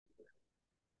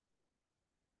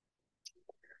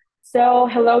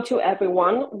Hello to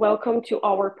everyone. Welcome to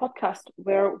our podcast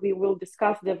where we will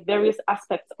discuss the various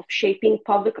aspects of shaping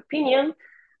public opinion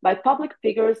by public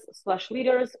figures slash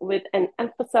leaders with an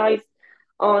emphasis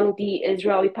on the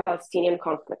Israeli-Palestinian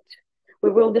conflict.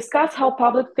 We will discuss how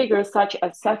public figures such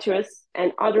as satirists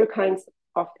and other kinds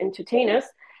of entertainers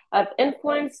have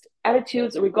influenced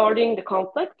attitudes regarding the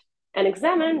conflict and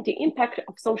examine the impact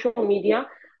of social media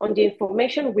on the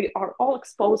information we are all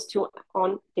exposed to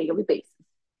on a daily basis.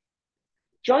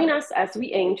 Join us as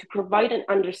we aim to provide an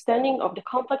understanding of the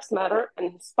complex matter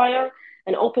and inspire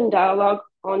an open dialogue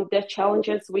on the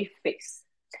challenges we face.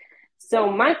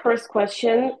 So my first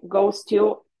question goes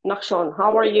to Nachshon.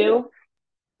 How are you?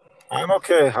 I'm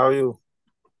okay. How are you?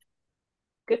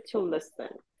 Good to listen.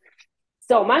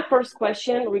 So my first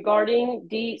question regarding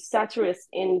the satirists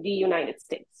in the United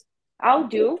States. How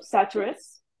do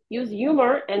satirists use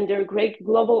humor and their great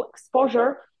global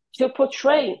exposure to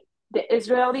portray the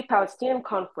Israeli-Palestinian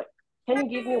conflict? Can you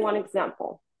give me one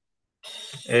example?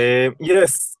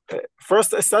 Yes.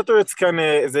 First, satirists can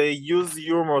they use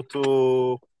humor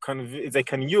to convey. They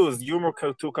can use humor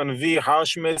to convey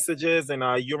harsh messages in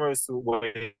a humorous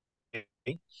way.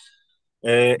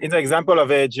 In the example of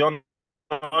John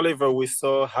Oliver, we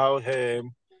saw how he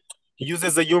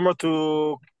uses the humor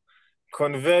to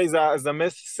convey the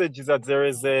message that there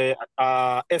is a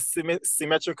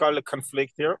asymmetrical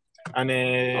conflict here, and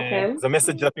Okay. the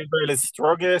message that Israel is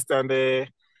strongest and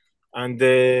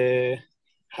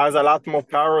has a lot more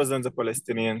power than the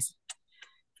Palestinians.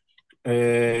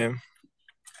 Uh,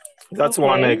 that's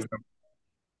one Okay. example.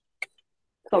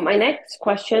 So my next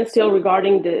question, still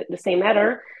regarding the same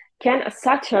matter, can a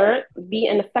satire be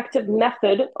an effective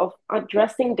method of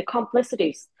addressing the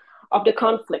complexities of the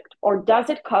conflict, or does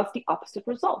it cause the opposite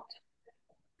result?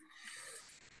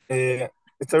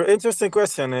 It's an interesting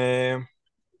question.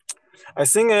 I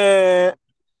think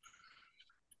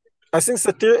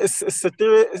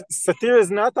satire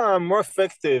is not a more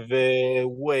effective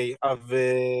way of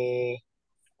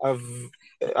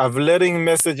of letting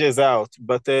messages out,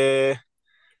 but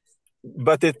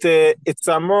it's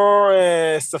a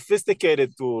more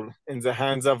sophisticated tool in the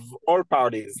hands of all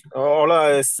parties,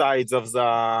 all sides of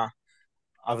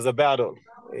the battle,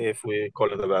 if we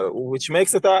call it a battle, which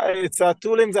makes it's a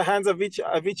tool in the hands of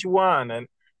each one,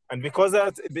 and because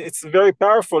that it's very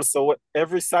powerful, so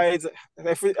every side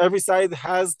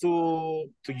has to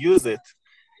use it.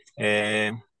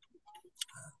 Um,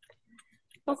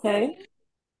 Okay.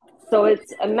 So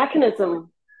it's a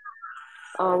mechanism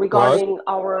what? regarding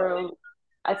our,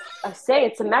 I say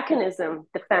it's a mechanism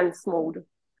defense mode.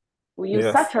 We use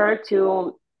Yes. satire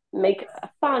to make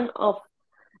fun of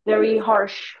very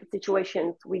harsh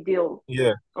situations we deal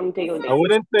Yeah. on a daily I basis.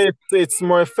 wouldn't say it's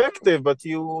more effective, but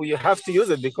you have to use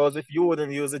it because if you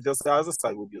wouldn't use it, just the other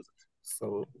side would use it.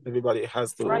 So everybody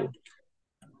has Right. to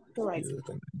You're right. use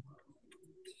it.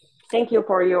 Thank you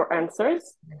for your answers.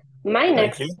 My Thank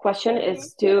next you. question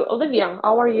is to Olivia.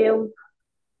 How are you?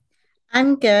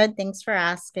 I'm good. Thanks for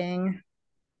asking.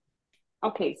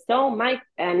 Okay, so my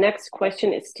next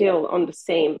question is still on the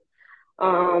same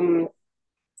um,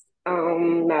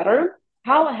 matter.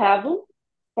 How have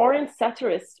foreign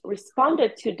satirists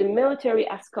responded to the military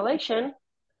escalation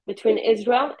between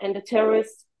Israel and the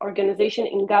terrorist organization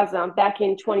in Gaza back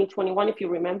in 2021, if you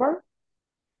remember?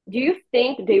 Do you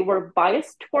think they were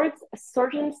biased towards a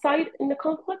certain side in the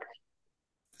conflict?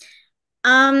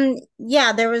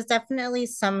 Yeah, there was definitely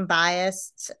some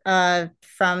bias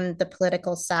from the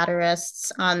political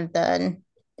satirists on the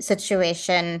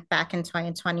situation back in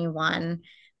 2021.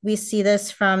 We see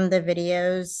this from the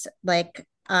videos like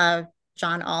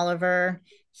John Oliver.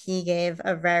 He gave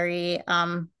a very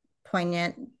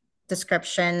poignant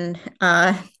description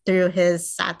through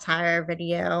his satire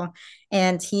video,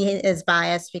 and he is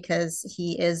biased because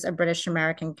he is a British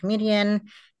American comedian.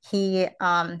 He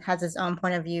has his own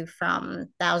point of view from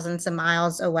thousands of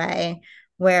miles away,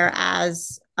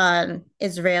 whereas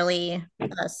Israeli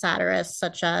satirists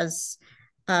such as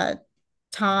uh,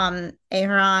 Tom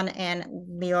Aharon and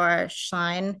Lior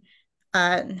Schlein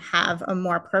have a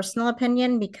more personal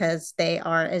opinion because they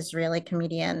are Israeli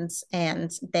comedians and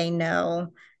they know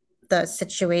the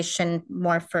situation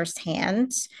more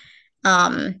firsthand.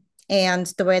 Um, and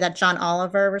the way that John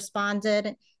Oliver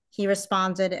responded, he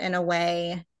responded in a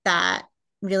way that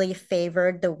really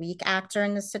favored the weak actor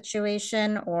in the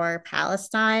situation or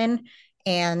Palestine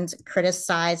and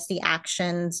criticized the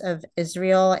actions of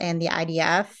Israel and the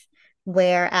IDF.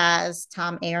 Whereas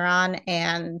Tom Aaron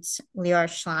and Lior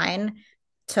Schlein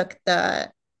took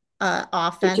the They took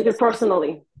offense. it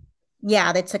personally.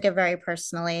 Yeah, they took it very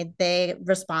personally. They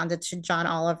responded to John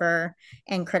Oliver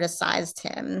and criticized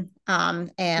him. Do you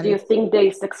And think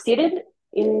they succeeded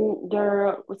in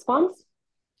their response?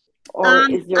 Or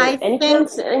is there I any think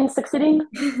chance in succeeding?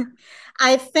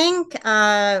 I think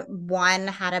one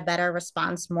had a better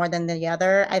response more than the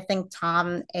other. I think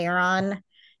Tom Aaron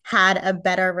had a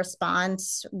better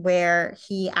response where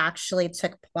he actually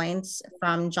took points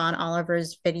from John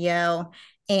Oliver's video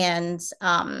and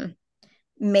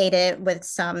made it with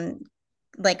some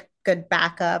like good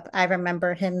backup. I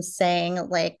remember him saying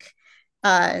like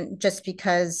just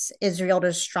because Israel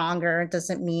is stronger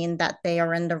doesn't mean that they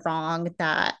are in the wrong,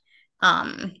 that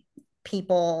um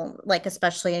people like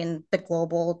especially in the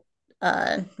global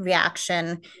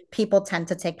reaction, people tend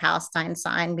to take Palestine's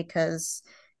side because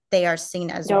they are seen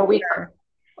as They're weak. weaker.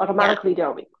 Yeah. Automatically,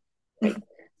 they're weak. Right.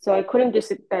 So I couldn't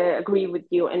agree with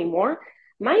you anymore.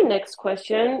 My next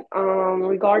question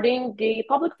regarding the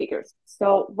public figures.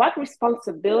 So, what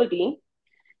responsibility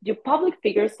do public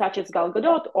figures such as Gal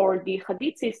Gadot or the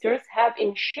Hadid sisters have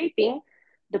in shaping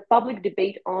the public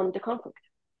debate on the conflict?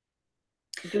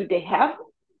 Do they have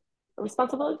a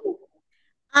responsibility?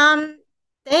 Um,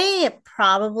 they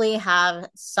probably have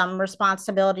some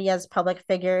responsibility as public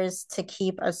figures to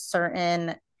keep a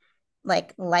certain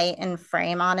like light and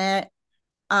frame on it.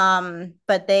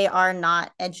 But they are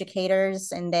not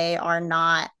educators and they are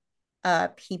not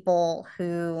people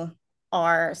who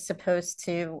are supposed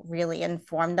to really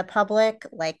inform the public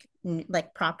like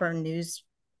proper news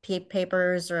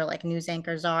papers or like news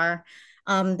anchors are.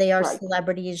 They are Right.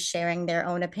 celebrities sharing their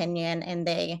own opinion and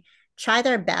they try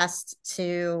their best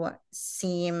to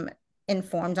seem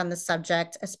informed on the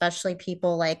subject, especially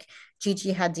people like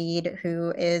Gigi Hadid,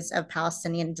 who is of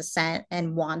Palestinian descent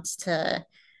and wants to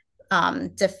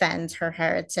defend her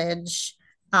heritage,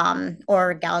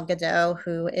 or Gal Gadot,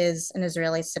 who is an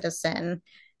Israeli citizen.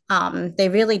 They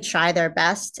really try their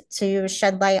best to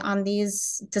shed light on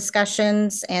these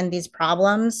discussions and these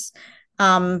problems,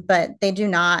 but they do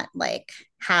not like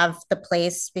have the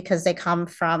place because they come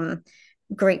from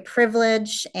great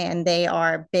privilege and they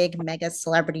are big mega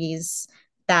celebrities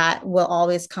that will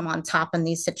always come on top in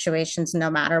these situations no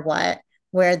matter what,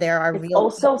 where there are It real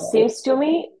also people. seems to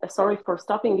me, sorry for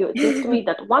stopping you, it seems to me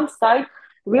that one side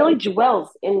really dwells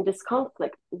in this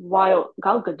conflict, while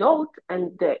Gal Gadot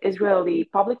and the Israeli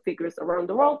public figures around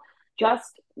the world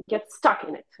just get stuck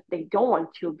in it. They don't want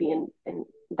to be in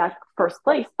that first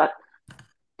place, but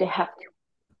they have to.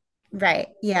 Right.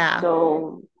 Yeah.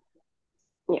 So,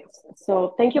 yes.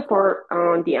 So, thank you for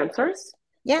the answers.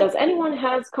 Yeah. Does anyone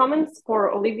has comments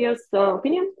for Olivia's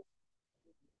opinion?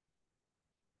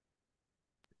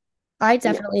 I Yeah.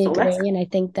 definitely So let's agree. And I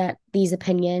think that these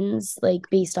opinions, like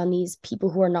based on these people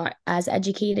who are not as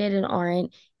educated and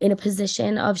aren't in a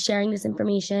position of sharing this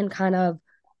information, kind of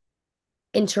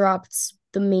interrupts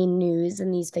the main news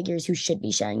and these figures who should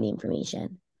be sharing the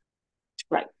information.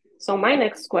 right. So my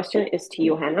next question is to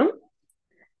you, Hannah.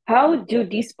 How do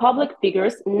these public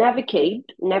figures navigate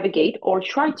or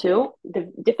try to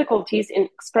the difficulties in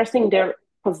expressing their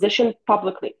position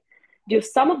publicly? Do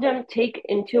some of them take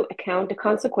into account the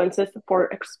consequences for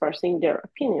expressing their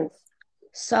opinions?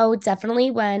 So,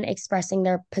 definitely when expressing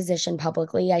their position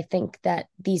publicly, I think that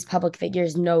these public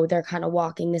figures know they're kind of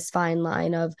walking this fine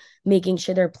line of making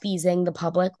sure they're pleasing the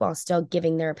public while still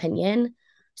giving their opinion.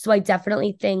 So, I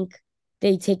definitely think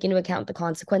they take into account the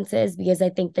consequences because I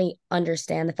think they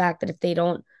understand the fact that if they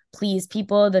don't please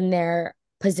people, then their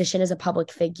position as a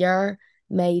public figure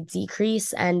may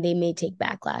decrease and they may take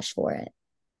backlash for it.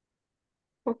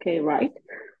 Okay, right.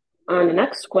 On the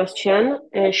next question,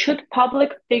 should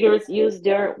public figures use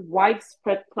their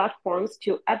widespread platforms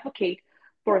to advocate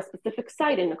for a specific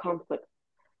side in the conflict?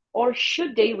 Or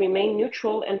should they remain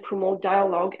neutral and promote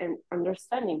dialogue and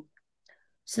understanding?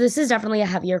 So this is definitely a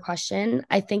heavier question.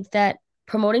 I think that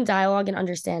promoting dialogue and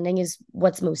understanding is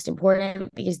what's most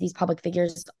important because these public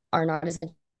figures are not as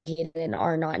educated and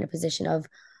are not in a position of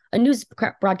a news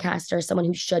broadcaster, someone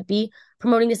who should be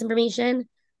promoting this information.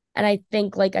 And I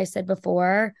think, like I said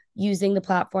before, using the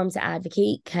platform to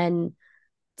advocate can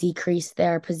decrease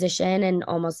their position and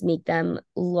almost make them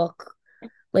look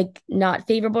like not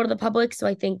favorable to the public. So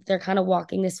I think they're kind of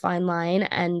walking this fine line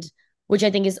and which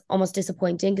I think is almost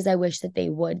disappointing because I wish that they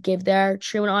would give their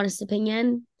true and honest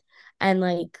opinion and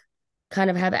like kind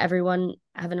of have everyone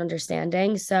have an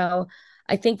understanding. So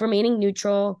I think remaining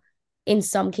neutral in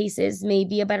some cases may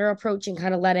be a better approach and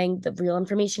kind of letting the real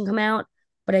information come out.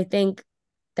 But I think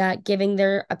that giving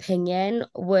their opinion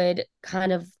would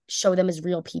kind of show them as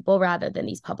real people rather than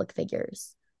these public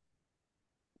figures.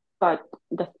 But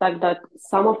the fact that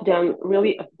some of them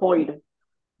really avoid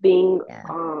being Yeah.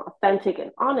 authentic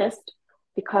and honest,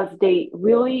 because they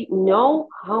really know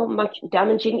how much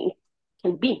damaging it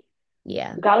can be.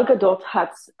 Yeah. Gal Gadot's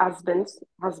husband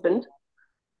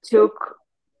took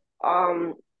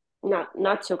not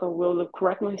took, I will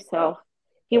correct myself.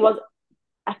 He was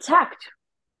attacked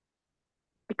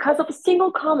because of a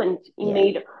single comment he Yeah.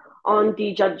 made on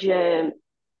the judicial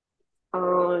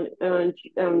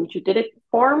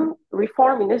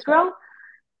reform in Israel,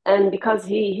 and because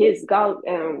he is Gal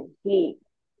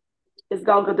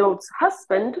Gadot's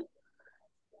husband,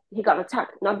 he got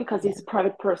attacked. Not because he's a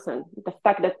private person. The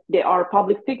fact that they are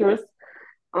public figures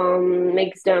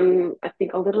makes them, I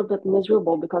think, a little bit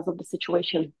miserable because of the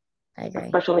situation, I agree.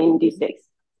 especially in these days.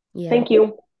 Yeah. Thank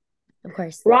you. Of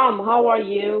course. Ram, how are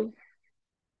you?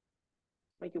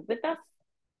 Are you with us?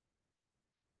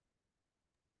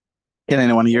 Can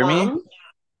anyone hear me? Ram?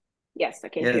 Yes, I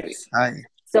can hear you. Yes. Hi.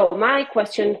 So my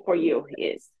question for you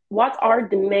is, what are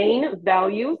the main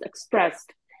values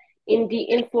expressed in the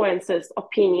influencers'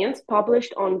 opinions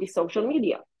published on the social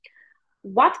media?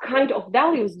 What kind of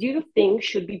values do you think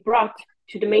should be brought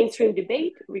to the mainstream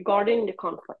debate regarding the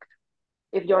conflict,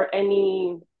 if there are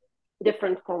any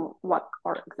different from what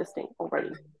are existing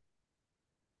already?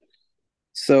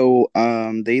 So,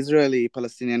 the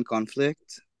Israeli-Palestinian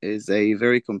conflict is a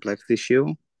very complex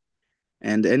issue,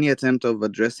 and any attempt of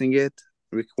addressing it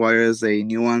requires a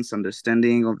nuanced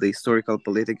understanding of the historical,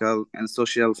 political, and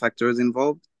social factors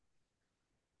involved.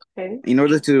 Okay. In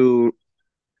order to,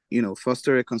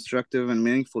 foster a constructive and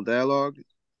meaningful dialogue,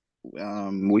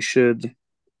 we should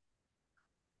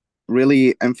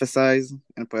really emphasize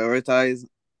and prioritize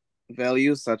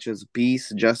values such as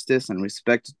peace, justice, and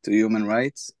respect to human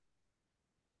rights.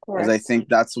 Because I Correct. think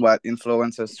that's what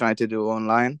influencers try to do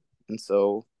online. And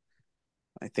so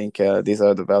I think these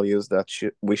are the values that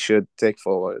we should take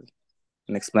forward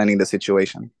in explaining the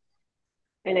situation.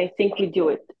 And I think we do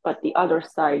it, but the other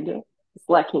side is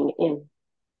lacking in.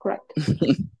 Correct.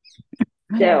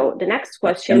 So the next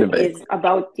question is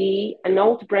about the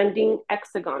anode branding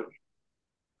hexagon.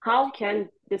 How can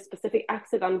this specific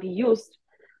hexagon be used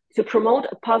to promote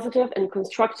a positive and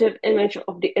constructive image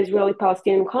of the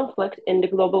Israeli-Palestinian conflict in the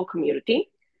global community?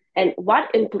 And what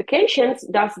implications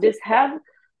does this have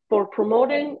for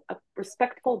promoting a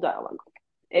respectful dialogue,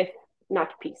 if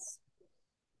not peace?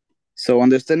 So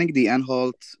understanding the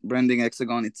Anhalt branding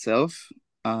hexagon itself,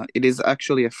 it is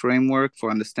actually a framework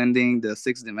for understanding the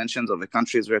 6 dimensions of a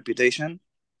country's reputation.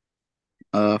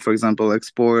 For example,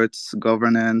 exports,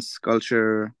 governance,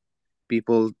 culture,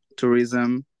 people,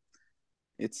 tourism.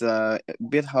 It's a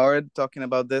bit hard talking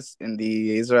about this in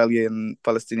the Israeli and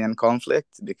Palestinian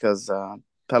conflict because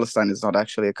Palestine is not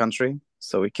actually a country,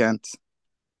 so we can't.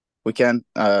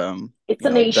 It's a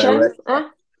nation.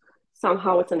 Direct.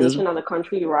 Somehow it's a nation, not a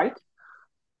country, right?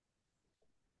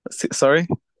 Sorry?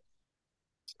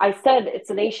 I said it's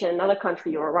a nation, not a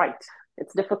country. You're right.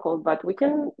 It's difficult, but we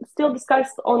can still discuss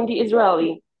on the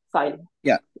Israeli side.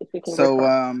 Yeah. If we can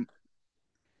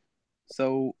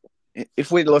so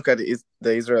if we look at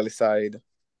the Israeli side,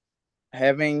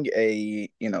 having a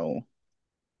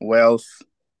wealth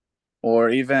or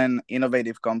even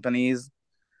innovative companies,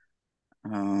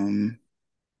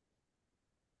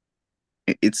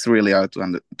 it's really hard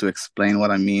to explain what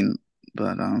I mean.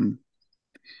 But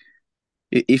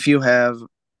if you have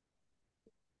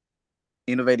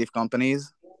innovative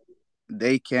companies,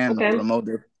 they can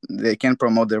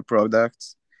promote their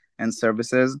products and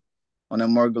services on a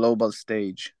more global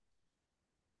stage.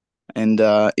 And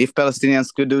if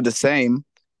Palestinians could do the same,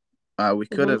 we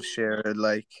could have shared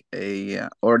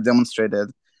or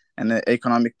demonstrated an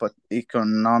economic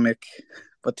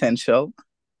potential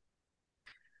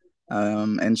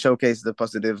and showcase the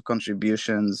positive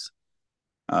contributions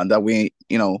that we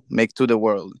make to the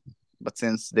world. But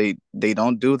since they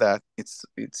don't do that, it's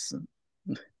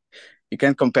you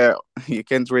can't compare. You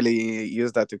can't really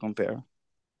use that to compare.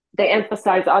 They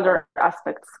emphasize other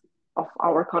aspects of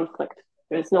our conflict.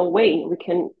 There's no way we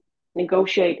can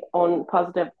negotiate on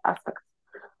positive aspects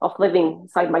of living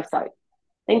side by side.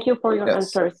 Thank you for your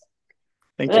answers.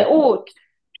 Thank you. Reut,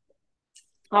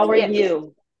 how are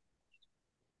you?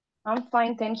 I'm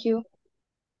fine, thank you.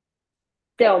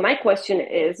 So my question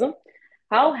is,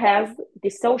 how has the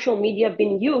social media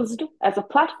been used as a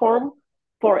platform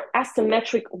for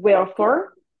asymmetric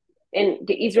warfare in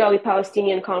the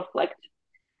Israeli-Palestinian conflict?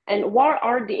 And what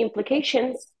are the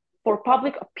implications for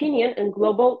public opinion and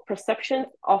global perception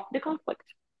of the conflict?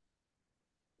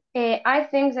 I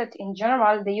think that in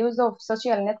general, the use of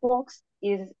social networks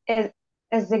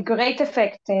has a great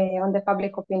effect on the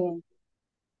public opinion.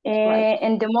 Right.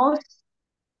 And the most,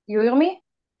 you hear me?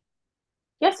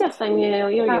 Yes, I'm hear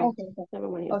you. Okay.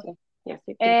 Everyone hears Okay. you. Yes,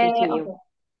 you can continue. Okay.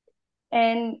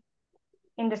 And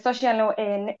in the social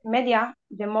media,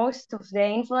 the most of the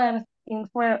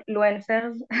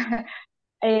influencers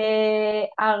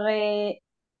are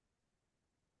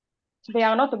they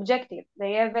are not objective.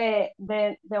 They have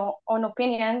their own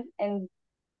opinion, and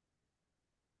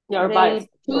You're they biased,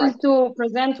 choose right? to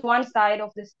present one side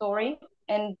of the story,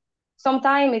 and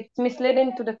sometimes it's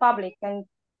misleading to the public, and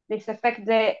this affects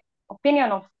the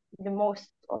opinion of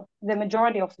the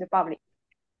majority of the public.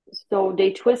 So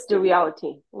they twist the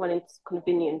reality when it's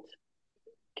convenient.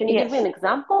 Can you give me an Yes.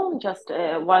 example? Just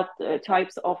what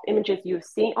types of images you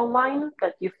see online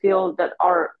that you feel that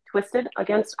are twisted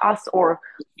against us or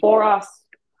for us?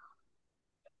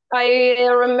 I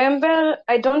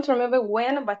don't remember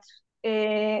when, but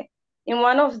in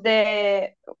one of the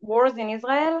wars in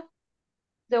Israel,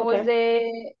 there was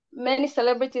many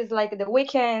celebrities like The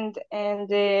Weeknd and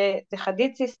the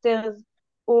Hadid sisters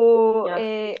who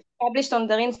published on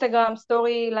their Instagram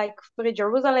story like Free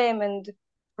Jerusalem and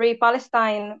Free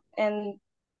Palestine, and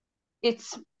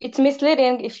it's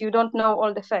misleading if you don't know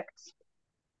all the facts.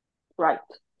 Right.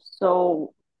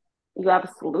 So you have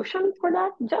a solution for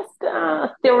that? Just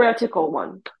a theoretical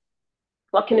one.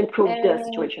 What can improve the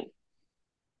situation?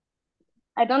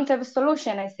 I don't have a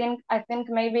solution. I think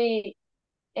maybe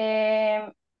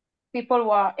people who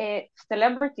are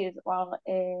celebrities or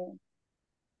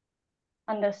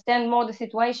understand more the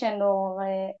situation,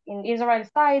 or in Israel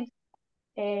side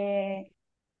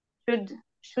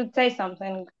should say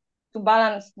something to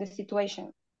balance the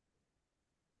situation.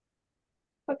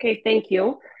 Okay, thank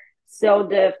you. So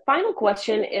the final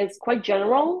question is quite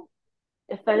general.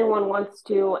 If anyone wants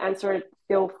to answer it,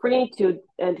 feel free to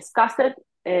discuss it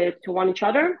to one each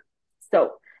other.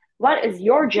 So, what is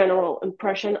your general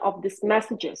impression of these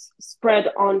messages spread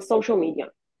on social media?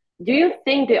 Do you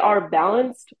think they are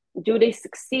balanced? Do they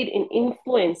succeed in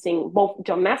influencing both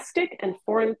domestic and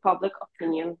foreign public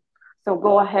opinion? So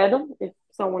go ahead if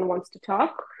someone wants to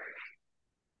talk.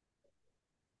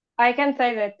 I can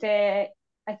say that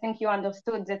I think you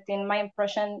understood that in my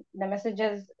impression, the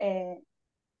messages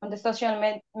on the social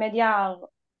media are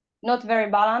not very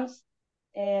balanced,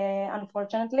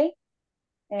 unfortunately.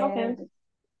 Okay.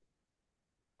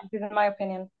 This is my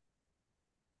opinion.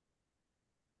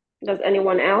 Does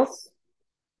anyone else?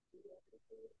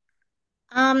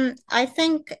 I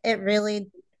think it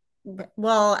really,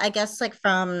 well, I guess like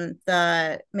from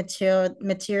the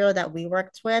material that we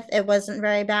worked with, it wasn't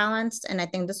very balanced. And I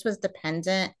think this was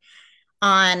dependent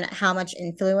on how much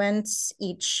influence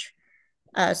each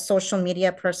social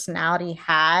media personality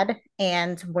had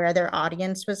and where their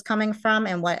audience was coming from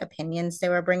and what opinions they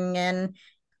were bringing in.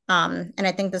 And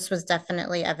I think this was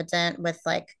definitely evident with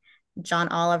like John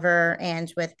Oliver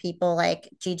and with people like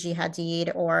Gigi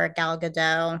Hadid or Gal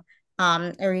Gadot,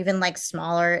 or even like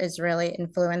smaller Israeli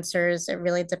influencers. It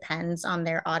really depends on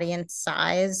their audience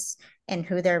size and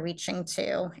who they're reaching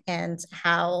to and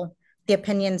how the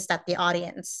opinions that the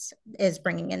audience is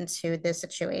bringing into the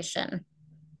situation.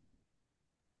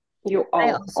 You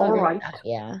all right.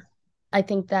 Yeah. I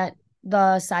think that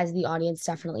the size of the audience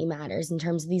definitely matters in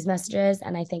terms of these messages.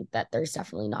 And I think that there's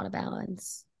definitely not a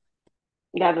balance.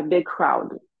 You have a big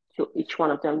crowd to each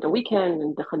one of them. The Weeknd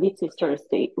and the Hadid sisters,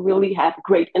 they really have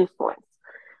great influence.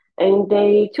 And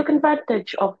they took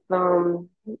advantage of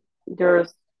the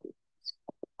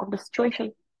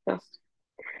situation. Yes.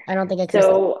 I don't think I could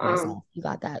say myself. You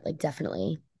got that. Like,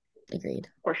 definitely agreed.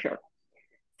 For sure.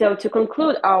 So to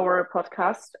conclude our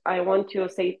podcast, I want to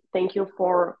say thank you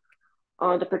for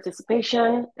the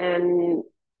participation, and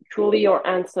truly your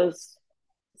answers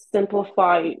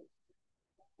simplify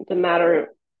the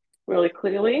matter really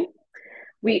clearly.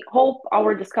 We hope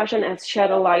our discussion has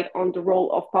shed a light on the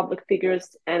role of public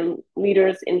figures and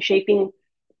leaders in shaping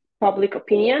public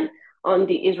opinion on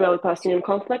the Israeli-Palestinian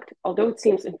conflict. Although it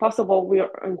seems impossible, we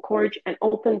encourage an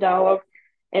open dialogue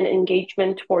and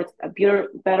engagement towards a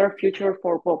better future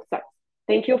for both sides.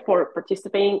 Thank you for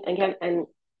participating again and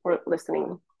for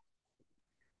listening.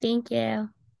 Thank you.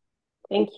 Thank you.